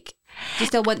 like, do you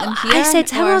still want them here? I said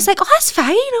to him, I or- was like, oh, that's fine.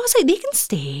 I was like, they can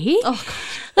stay. Oh, God.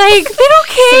 Like, they're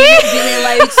okay. Really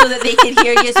loud so that they can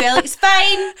hear you as well. It's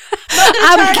fine.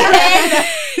 I'm good.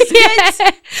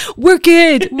 Yeah. We're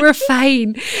good. We're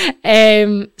fine.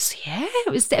 So yeah,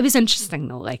 it was interesting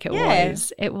though. Like it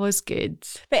was good.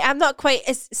 But I'm not quite.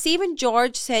 See, when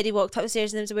George said he walked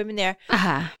upstairs and there was a woman there,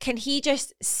 can he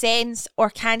just sense or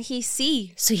can he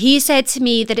see? So he said to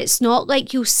me that it's not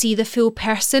like you'll see the full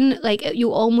person, like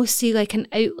you'll almost see like an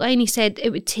outline. He said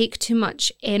it would take too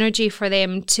much energy for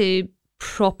them to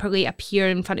properly appear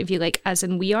in front of you, like as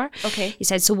in we are. Okay. He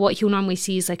said, so what he'll normally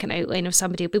see is like an outline of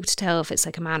somebody. He'll be able to tell if it's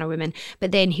like a man or woman,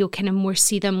 but then he'll kind of more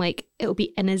see them like, it'll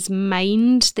be in his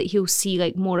mind that he'll see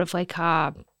like more of like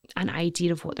an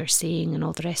idea of what they're saying and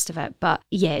all the rest of it. But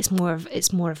yeah, it's more of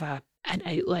an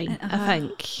outline,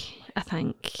 I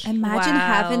think. Imagine Wow.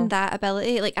 having that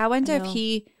ability. Like, I wonder if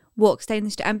he walks down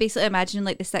the street. I'm basically imagining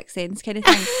like the Sixth Sense kind of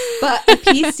thing. But if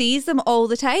he sees them all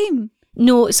the time.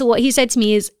 No, so what he said to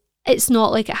me is it's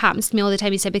not like it happens to me all the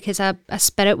time. He said, because a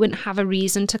spirit wouldn't have a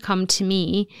reason to come to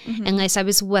me unless I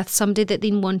was with somebody that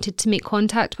they wanted to make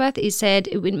contact with. He said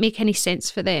it wouldn't make any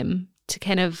sense for them to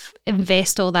kind of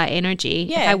invest all that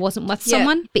energy if I wasn't with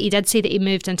someone. But he did say that he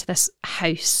moved into this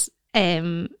house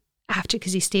after,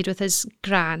 because he stayed with his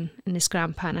gran and his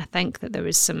grandpa, and I think that there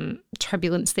was some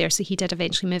turbulence there, so he did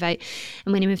eventually move out.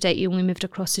 And when he moved out, he only moved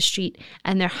across the street,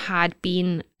 and there had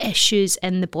been issues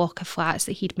in the block of flats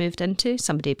that he'd moved into.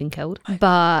 Somebody had been killed,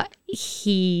 but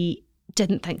he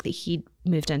didn't think that he'd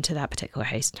moved into that particular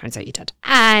house. Turns out he did.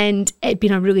 And it'd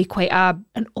been a really quite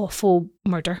an awful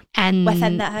murder. And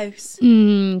within that house?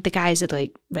 The guys had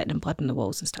like written in blood on the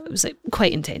walls and stuff. It was like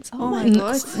quite intense. Oh my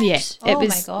God. Yeah, it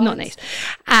was not nice.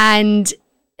 And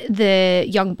the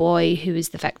young boy who was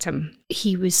the victim,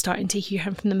 he was starting to hear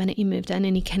him from the minute he moved in,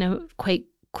 and he kind of quite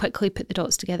quickly put the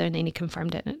dots together, and then he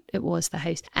confirmed it, and it was the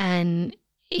house. And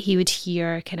he would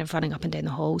hear kind of running up and down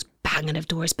the halls, banging of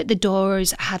doors, but the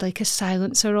doors had like a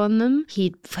silencer on them.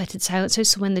 He'd fitted silencers,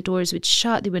 so when the doors would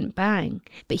shut, they wouldn't bang.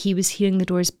 But he was hearing the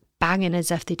doors banging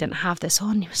as if they didn't have this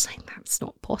on. He was like, that's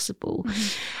not possible.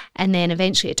 And then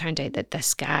eventually it turned out that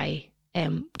this guy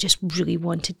just really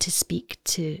wanted to speak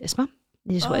to his mum.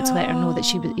 He just wanted to let her know that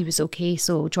he was okay.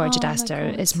 So George had asked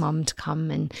his mum to come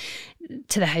and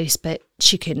to the house, but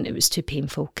she couldn't. It was too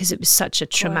painful because it was such a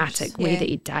traumatic way that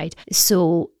he died.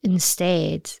 So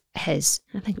instead, I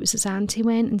think it was his auntie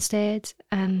went instead,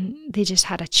 and they just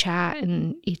had a chat,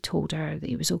 and he told her that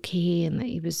he was okay and that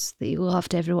he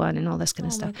loved everyone and all this kind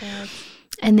of stuff. God.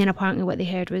 And then apparently what they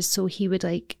heard was, so he would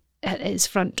like at his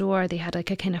front door, they had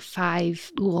like a kind of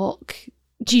 5 lock.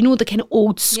 Do you know the kind of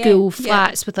old school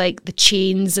flats with like the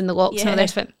chains and the locks and all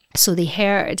this? So they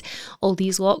heard all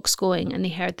these locks going, and they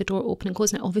heard the door open and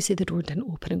close. Now, obviously, the door didn't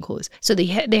open and close. So they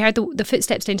heard the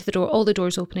footsteps down to the door, all the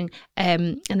doors opening,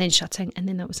 and then shutting, and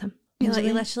then that was him. You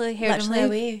literally heard him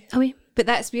away. But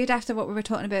that's weird after what we were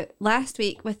talking about last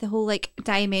week with the whole like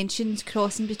dimensions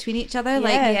crossing between each other.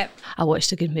 I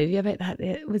watched a good movie about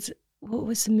that. What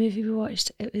was the movie we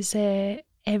watched? It was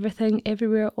Everything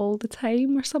Everywhere All the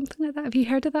Time or something like that. Have you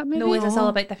heard of that movie? No, it's all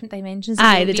about different dimensions.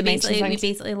 The dimensions. We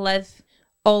basically live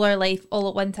all our life all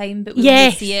at one time, but we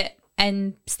only see it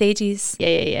in stages.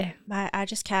 Yeah. I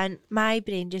just can't. My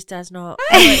brain just does not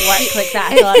work like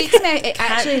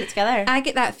that. I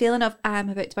get that feeling of I'm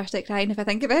about to burst out crying if I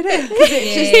think about it.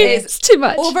 It's too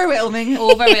much.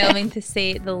 Overwhelming to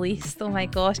say the least. Oh my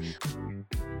gosh.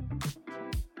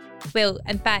 Well,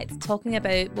 in fact, talking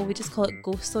about, we just call it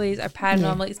ghost stories or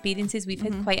paranormal experiences, we've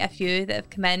had quite a few that have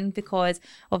come in because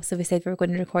obviously we said we were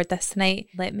going to record this tonight.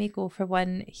 Let me go for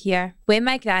one here. When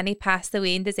my granny passed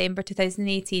away in December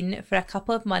 2018, for a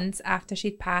couple of months after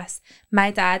she'd passed, my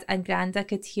dad and granda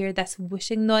could hear this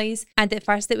whooshing noise, and at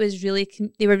first it was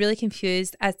they were really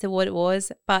confused as to what it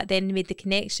was, but then they made the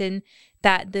connection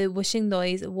that the whooshing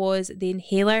noise was the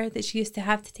inhaler that she used to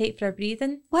have to take for her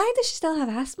breathing. Why does she still have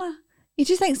asthma? You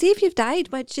just think, see if you've died,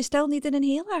 but you still need an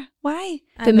inhaler. Why?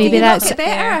 But maybe that's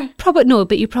better. Probably no,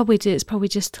 but you probably do. It's probably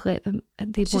just to let them.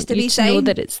 They want you to know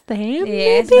that it's them.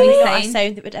 Yeah, it's not a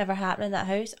sound that would ever happen in that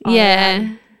house.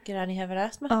 Granny have an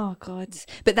asthma. Oh God!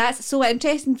 But that's so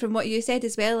interesting from what you said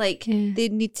as well. Like they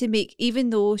need to make,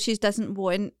 even though she doesn't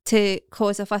want to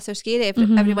cause a fuss or scare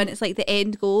everyone. It's like the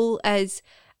end goal is,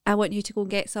 I want you to go and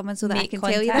get someone so that I can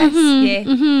tell you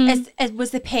this. Was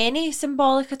the penny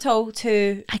symbolic at all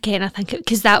too? Again, I think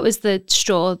because that was the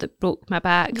straw that broke my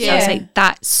back. So I was like,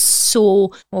 that's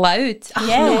so loud.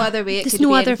 No other way. There's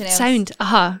no other sound.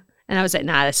 And I was like,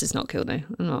 nah, this is not cool now.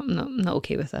 I'm not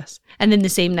okay with this. And then the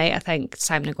same night, I think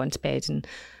Simon had gone to bed and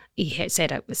he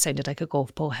said it sounded like a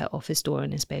golf ball hit off his door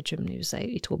in his bedroom, and he was like,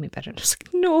 he told me better, and I was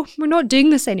like, no, we're not doing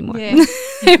this anymore.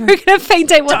 We're gonna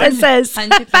find out what this is.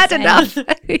 100%. Bad enough.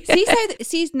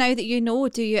 See now that you know,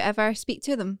 do you ever speak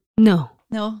to them? No.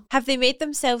 Have they made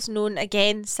themselves known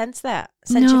again since that?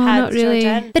 No, You've had not really.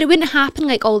 George in? But it wouldn't happen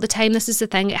like all the time. This is the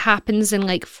thing. It happens in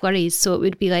like flurries. So it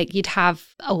would be like you'd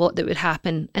have a lot that would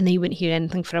happen and then you wouldn't hear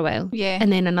anything for a while. Yeah.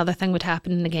 And then another thing would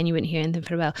happen and again you wouldn't hear anything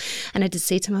for a while. And I did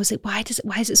say to him, I was like, why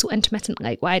is it so intermittent?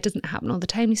 Like, why doesn't it happen all the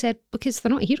time? He said, because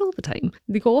they're not here all the time.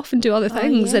 They go off and do other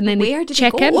things and then where they did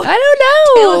check they in. go? I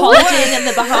don't know. Holidaying in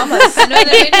the Bahamas. I know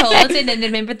they're on holiday and then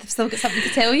remember they've still got something to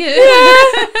tell you. You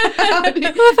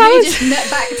just nip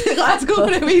back to Glasgow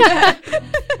for a wee bit.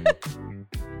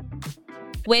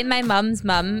 When my mum's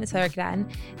mum, so her gran,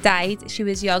 died, she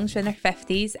was young, she was in her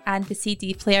 50s, and the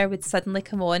CD player would suddenly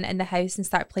come on in the house and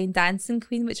start playing Dancing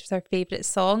Queen, which was her favourite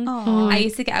song. Aww. I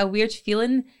used to get a weird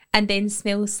feeling and then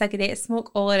smell cigarette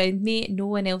smoke all around me. No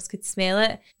one else could smell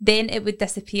it. Then it would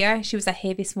disappear. She was a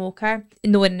heavy smoker.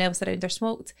 No one else around her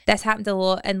smoked. This happened a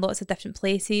lot in lots of different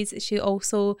places. She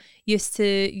also used to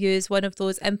use one of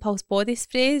those impulse body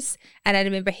sprays, and I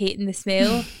remember hating the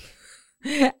smell.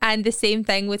 And the same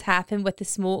thing would happen with the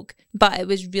smoke, but it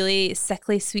was really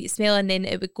sickly sweet smell, and then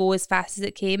it would go as fast as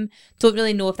it came. Don't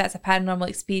really know if that's a paranormal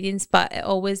experience, but it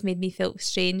always made me feel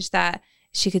strange that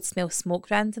she could smell smoke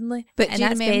randomly. But and do you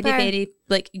that's remember, very,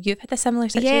 like, you've had a similar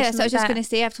situation. Yeah, so I was just like going to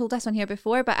say, I've told this on here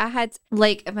before, but I had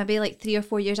maybe 3 or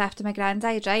 4 years after my gran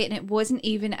died, right? And it wasn't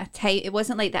even it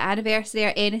wasn't like the anniversary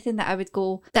or anything that I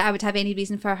would have any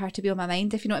reason for her to be on my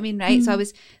mind, if you know what I mean, right? So I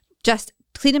was just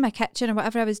cleaning my kitchen or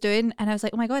whatever I was doing, and I was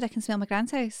like, oh my God, I can smell my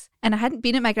gran's house. And I hadn't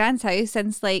been at my gran's house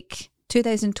since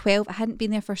 2012. I hadn't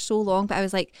been there for so long, but I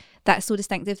was like, that's so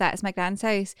distinctive, that is my gran's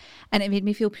house. And it made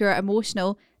me feel pure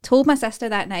emotional. Told my sister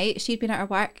that night, she'd been at her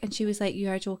work, and she was like, you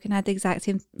are joking. I had the exact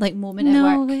same moment at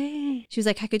work. No way. She was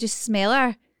like, I could just smell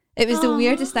her. It was the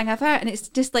weirdest thing ever, and it's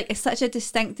just it's such a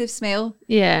distinctive smell.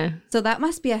 Yeah. So that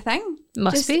must be a thing.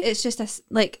 Must be. It's just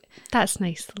That's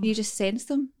nice though. you just sense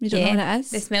them. You don't know what it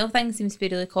is. The smell thing seems to be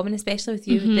really common, especially with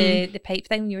you, with the pipe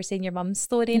thing when you were saying your mum's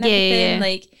story and everything. Yeah.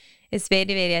 Like, it's very,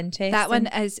 very interesting. That one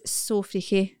is so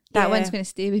freaky. That one's going to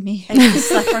stay with me. It's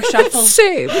the slipper shuffle.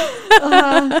 Same.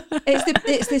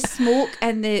 It's the smoke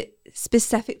and the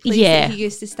specific place Yeah. that he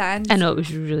used to stand. I know, it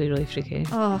was really, really freaky.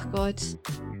 Oh God.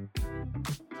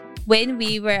 When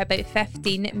we were about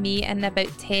 15, me and about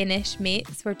 10-ish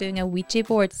mates were doing a Ouija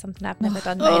board, something I've never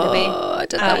done, by the way. Oh, I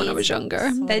did that when I was younger.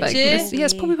 Did Like, you? Yeah,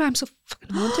 it's probably why I'm so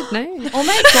fucking haunted now. Oh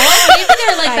my God, maybe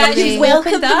they're like that. Ivy. She's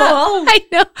Welcome welcomed them up. all. I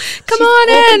know. Come She's on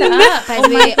opened in. it up. By Oh the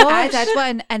my way, I gosh. did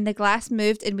one and the glass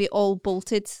moved and we all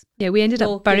bolted. Yeah, we ended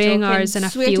Oh, up burying you're joking. ours in a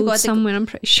Swear to field God, somewhere, I'm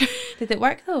pretty sure. Did it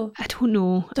work though? I don't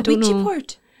know. The I don't Ouija know.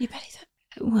 board. You buried it.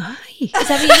 Why? Is that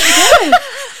what you need to do?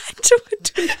 I don't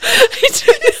know.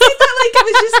 Like it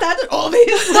was just standard,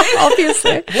 obviously.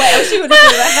 Obviously. What else are you going to do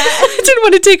with that? I didn't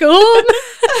want to take it home.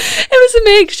 It was a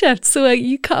makeshift. So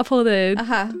you cut up all the...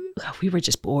 Uh-huh. We were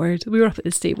just bored. We were up at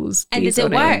the stables. And days did it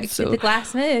on work? end, so- Did the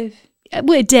glass move?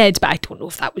 Well, it did, but I don't know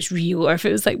if that was real or if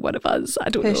it was like one of us. I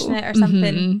don't Pushing know. it or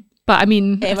something. Mhm. But I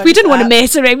mean, if Everyone we didn't does want to that.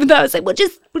 mess around with that, I was like, we'll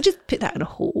just put that in a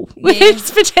hole. Yeah.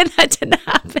 Just pretend that didn't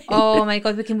happen. Oh my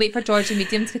God, we can wait for Georgie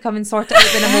Medium to come and sort it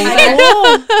out in a I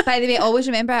mold. know. By the way, I always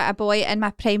remember a boy in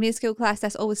my primary school class,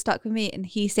 this always stuck with me, and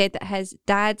he said that his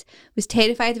dad was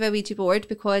terrified of a Ouija board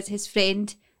because his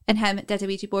friend and him did a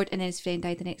Ouija board and then his friend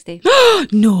died the next day.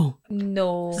 No.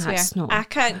 No. That's not. I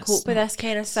can't cope with this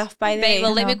kind of stuff, by the Right, way.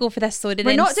 well, let me No. go for this story We're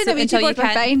then. not doing a Ouija until you board, we're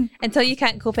can't- fine. Until you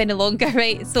can't cope any longer,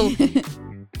 right? So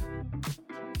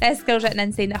this girl's written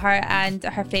in saying that her and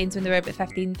her friends, when they were about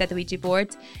 15, did a Ouija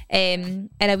board in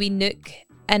a wee nook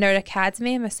in our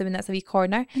academy. I'm assuming that's a wee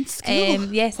corner. In school?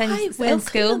 Yes, in welcome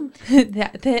school.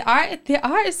 the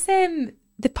arts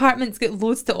department's got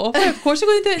loads to offer. Of course you're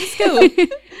going to do it in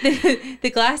school.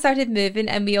 The glass started moving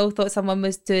and we all thought someone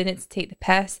was doing it to take the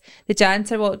piss. The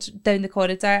janitor walked down the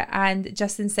corridor and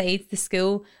just inside the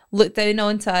school looked down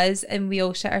onto us and we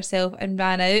all shit ourselves and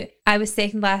ran out. I was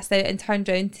second last out and turned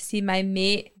round to see my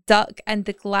mate duck and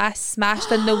the glass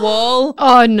smashed on the wall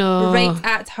Oh no. right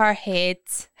at her head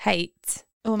height.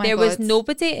 Oh my There God. was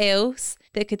nobody else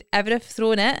that could ever have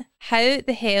thrown it. How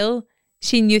the hell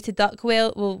she knew to duck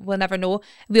well, we'll never know.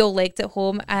 We all legged it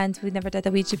home and we never did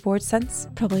a Ouija board since.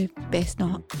 Probably best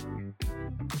not.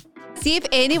 See if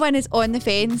anyone is on the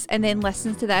fence and then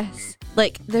listens to this.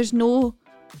 Like, there's no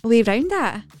way around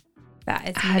that. That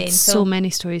is I had mental. so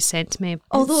many stories sent to me.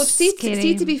 Although, It's see,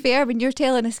 scary. to be fair, when you're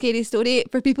telling a scary story,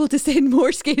 for people to send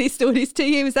more scary stories to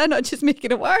you, is that not just making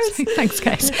it worse? Thanks,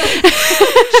 guys.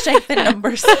 Strike the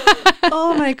numbers.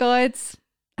 Oh my God.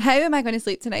 How am I going to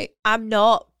sleep tonight? I'm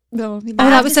not. No, I mean, Oh, I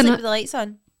that have was to sleep an- with the lights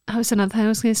on. That was another thing I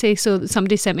was going to say. So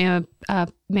somebody sent me a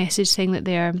message saying that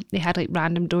they had like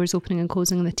random doors opening and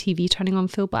closing and the TV turning on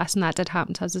full blast, and that did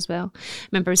happen to us as well. I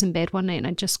remember I was in bed one night and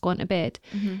I'd just gone to bed,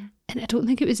 and I don't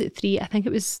think it was at 3. I think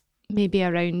it was maybe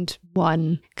around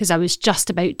 1 because I was just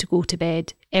about to go to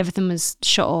bed. Everything was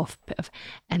shut off,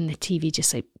 and the TV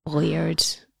just like blared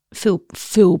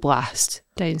full blast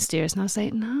downstairs, and I was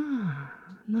like,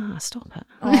 nah, stop it.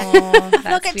 Oh, I've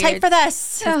not got time for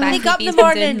this. Wake up in the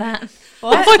morning.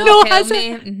 What? Oh, no, Tell has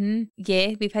me.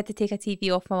 Yeah, we've had to take a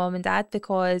TV off my mum and dad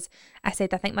because I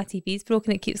said I think my TV's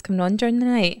broken. It keeps coming on during the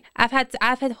night. I've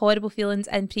had horrible feelings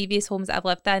in previous homes that I've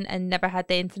lived in and never had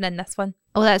anything in this one.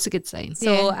 Oh, that's a good sign.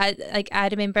 So I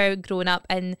remember growing up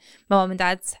in my mum and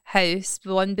dad's house,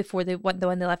 the one before the one they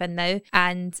live in now,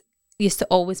 and used to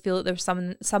always feel like there was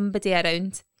somebody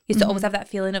around. You used to always have that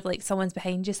feeling of like someone's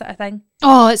behind you sort of thing.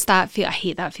 Oh, it's that feel. I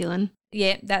hate that feeling.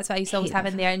 Yeah, that's what I used to always Hate have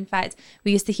in there. In fact,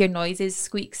 we used to hear noises,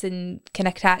 squeaks and kind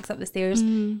of cracks up the stairs.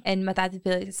 And my dad would be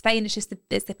like, it's fine, it's just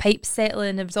it's the pipes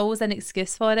settling. There was always an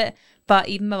excuse for it. But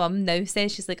even my mum now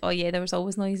says, she's like, oh yeah, there was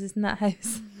always noises in that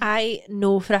house. I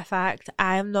know for a fact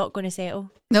I am not going to settle.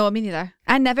 No, me neither.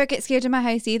 I never get scared in my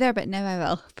house either, but now I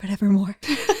will forevermore.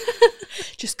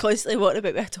 Just constantly walking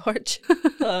about with a torch.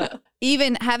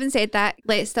 Even having said that,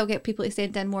 let's still get people to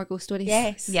send in more ghost stories.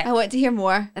 Yes. Yeah. I want to hear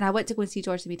more, and I want to go and see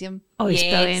George the Medium. Oh, he's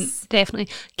Yes. brilliant.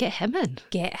 Definitely. Get him in.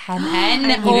 Get him in.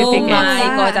 would be Oh good. my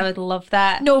God, I would love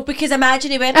that. No, because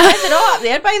imagine he went, they're not up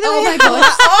there, by the way. Oh my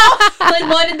gosh. Like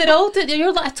Lauren, they're all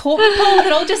you're like a top pole.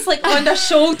 They're all just like on their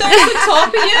shoulders on top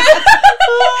of you.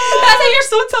 That's how you're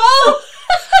so tall.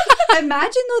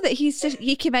 Imagine though that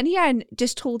he came in here and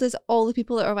just told us all the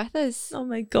people that are with us. Oh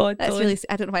my God, That's don't. really,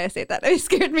 I don't know why I said that. It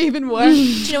scared me even more. Do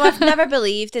you know, I've never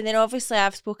believed, and then obviously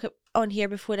I've spoken on here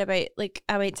before about, like,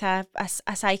 I went to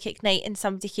a psychic night and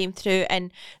somebody came through,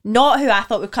 and not who I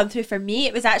thought would come through for me.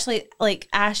 It was actually like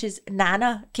Ash's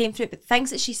nana came through, but things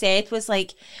that she said was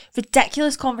like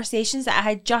ridiculous conversations that I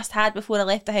had just had before I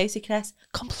left the house with Chris.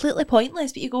 Completely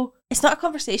pointless, but you go, it's not a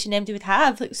conversation MD would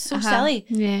have. Like, so silly.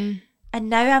 Yeah. And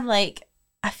now I'm like,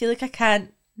 I feel like I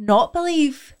can't not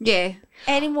believe Yeah.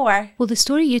 anymore. Well, the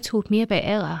story you told me about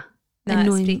Ella. No, and that's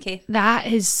knowing- freaky. That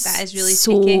is really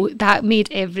so freaky. that made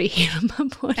every hair on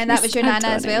my body. And that was your stand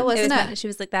nana on as well, end. It was wasn't it? She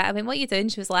was like that. I went, what are you doing?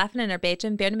 She was laughing in her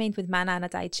bedroom. Bear in mind, when my nana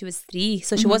died, she was 3.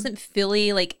 So she wasn't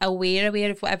fully like aware of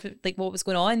whatever, like what was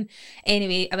going on.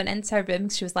 Anyway, I went into her room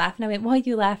because she was laughing. I went, what are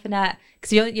you laughing at?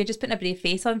 Because you're just putting a brave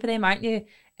face on for them, aren't you?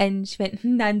 And she went,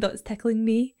 Nandot's tickling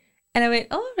me. And I went,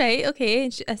 oh, right, okay.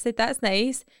 And I said, that's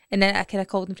nice. And then I kind of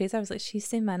called and phrased her. I was like, she's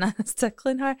saying my nana's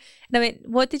tickling her. And I went,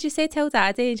 what did you say? Tell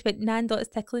Daddy. And she went, Nandot's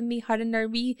tickling me, her and our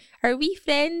wee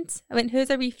friend. I went, who's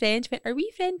our wee friend? She went, our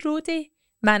wee friend Rhodey.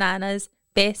 My nana's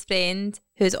best friend,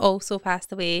 who's also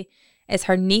passed away, is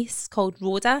her niece called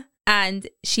Rhoda. And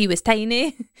she was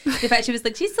tiny. In fact, she was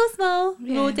like, she's so small,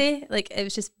 Rhodey. Like, it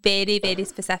was just very, very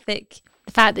specific.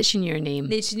 The fact that she knew her name.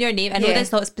 She knew her name. I know Yeah.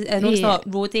 that's not. I know it's Yeah. not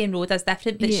Rhodey and Rhoda's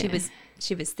different, but Yeah.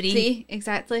 she was 3. 3,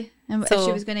 exactly. And if So-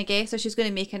 she was going to guess or she's going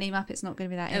to make a name up, it's not going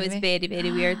to be that It anyway. was very,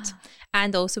 very weird.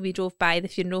 And also we drove by the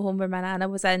funeral home where my nana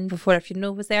was in before her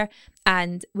funeral was there.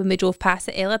 And when we drove past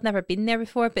it, Ella had never been there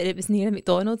before, but it was near a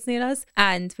McDonald's near us.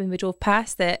 And when we drove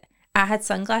past it, I had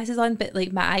sunglasses on, but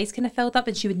like my eyes kind of filled up,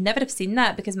 and she would never have seen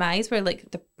that because my eyes were like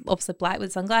obviously black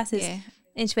with sunglasses. Yeah.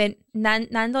 And she went,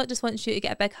 Nandot just wants you to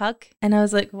get a big hug. And I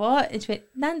was like, what? And she went,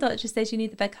 Nandot just says you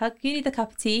need a big hug. You need a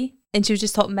cup of tea. And she was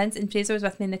just talking mince, and Fraser was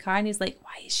with me in the car, and he was like,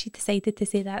 why has she decided to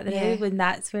say that now Yeah. when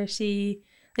that's where she...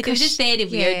 Like, it was just very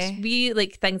weird. Yeah. We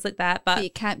like things like that, But but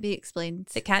it can't be explained.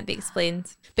 it can't be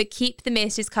explained. But keep the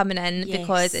messages coming in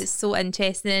because Yes. it's so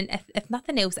interesting. And if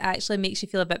nothing else, it actually makes you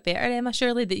feel a bit better, Emma,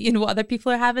 surely, that you know other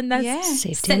people are having this. Yeah.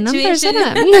 Safety in numbers, isn't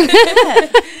situation.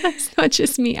 it? It's not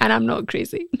just me, and I'm not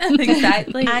crazy.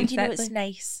 Exactly. And you know, exactly. it's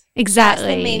nice. Exactly.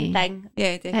 That's the main thing. Yeah,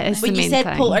 It definitely. is When the you main said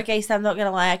thing. poltergeist, I'm not going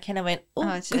to lie, I kind of went, oh,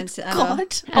 it's good instant, I know. God.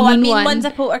 And Oh, I then mean, one- one's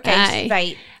a poltergeist, Aye.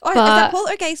 right. Or But- is a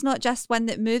poltergeist not just one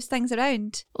that moves things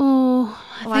around? Oh,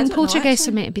 I Oh, I think don't know, poltergeists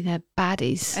are actually. meant to be the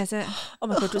baddies. Is it? Oh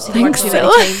my God, don't say I the word think too so. many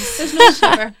times. There's no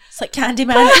shiver. It's like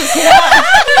Candyman. Don't say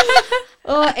that.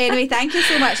 Oh, anyway, thank you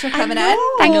so much for coming in.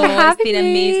 Thank you for It's having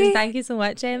been me. amazing. Thank you so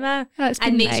much, Emma. That's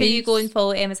And been make sure you nice. go and follow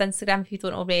Emma's Instagram if you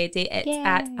don't already. It's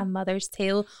at A Mother's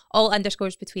Tale, all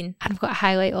underscores between. And I've got a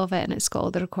highlight of it, and it's got all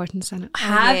the recordings in it.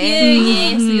 Have yeah. you?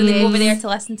 Yeah. So you'll go over there to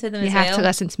listen to them You as have well. to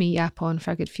listen to me yap on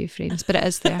for a good few frames, but it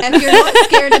is there. If you're not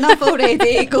scared enough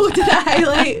already, go to the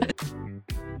highlight.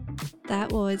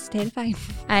 That was terrifying.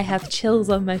 I have chills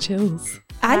on my chills.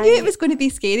 I knew it was going to be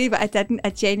scary, but I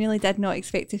genuinely did not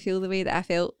expect to feel the way that I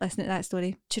felt listening to that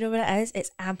story. Do you know what it is?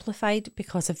 It's amplified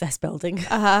because of this building.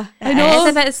 I It know. is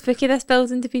a bit spooky, this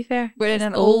building, to be fair. We're in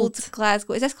an old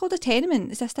Glasgow. Is this called a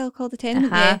tenement? Is this still called a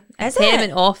tenement? Uh-huh. Yeah. Is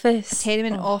Tenement it? office.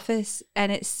 Tenement office,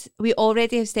 and we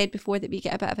already have said before that we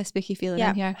get a bit of a spooky feeling Yeah,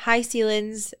 in here. high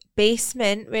ceilings,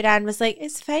 basement, where Anne was like,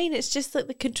 it's fine, it's just like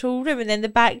the control room and then the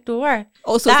back door.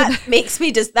 Also, That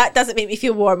that doesn't make me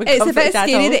feel warm and it's a bit comforted at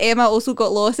scary all. that Emma also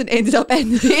got lost and ended up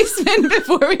in the basement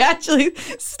before we actually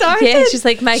started. Yeah, she's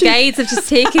like, my guides have just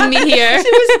taken me here.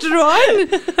 She was drawn.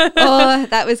 Oh,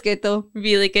 that was good though.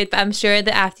 Really good. But I'm sure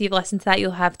that after you've listened to that,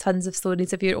 you'll have tons of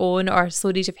stories of your own or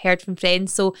stories you've heard from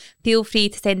friends. So feel free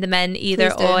to send them in either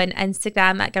Please do. on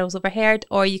Instagram at Girls Overheard,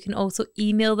 or you can also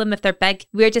email them if they're big.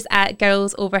 We're just at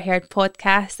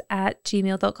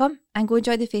girlsoverheardpodcast@gmail.com. And go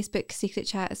enjoy the Facebook secret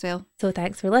chat as well. So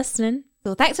thanks for listening.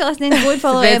 So thanks for listening. Go and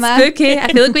follow It's Emma. spooky. I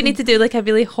feel like we need to do like a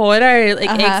really horror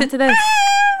exit to this.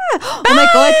 Oh my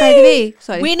god, by the way.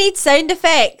 Sorry. We need sound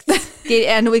effects.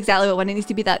 I know exactly what one. It needs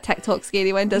to be that TikTok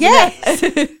scary one, doesn't Yes.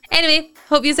 it? Anyway,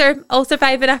 hope you are all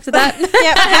surviving after that.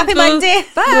 Yep. Happy We'll- Monday.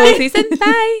 we'll see you soon.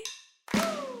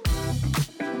 Bye.